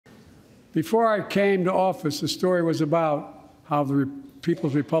Before I came to office, the story was about how the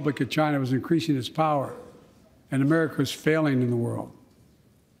People's Republic of China was increasing its power and America was failing in the world.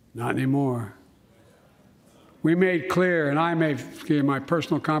 Not anymore. We made clear, and I made in my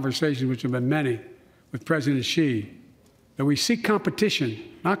personal conversations, which have been many, with President Xi, that we seek competition,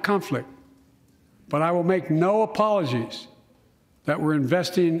 not conflict. But I will make no apologies that we're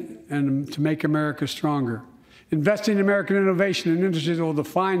investing to make America stronger, investing in American innovation and industries that will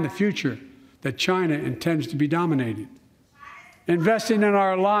define the future that China intends to be dominating, investing in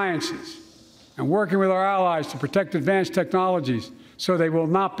our alliances and working with our allies to protect advanced technologies so they will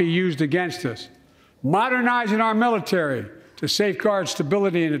not be used against us, modernizing our military to safeguard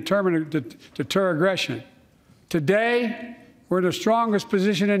stability and deter aggression. Today, we're in the strongest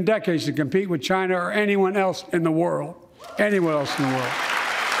position in decades to compete with China or anyone else in the world. Anyone else in the world.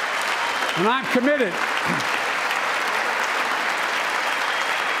 And I'm committed.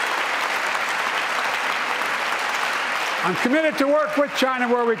 I'm committed to work with China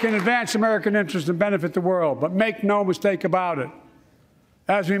where we can advance American interests and benefit the world. But make no mistake about it.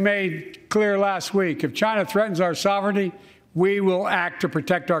 As we made clear last week, if China threatens our sovereignty, we will act to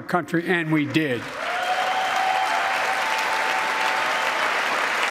protect our country, and we did.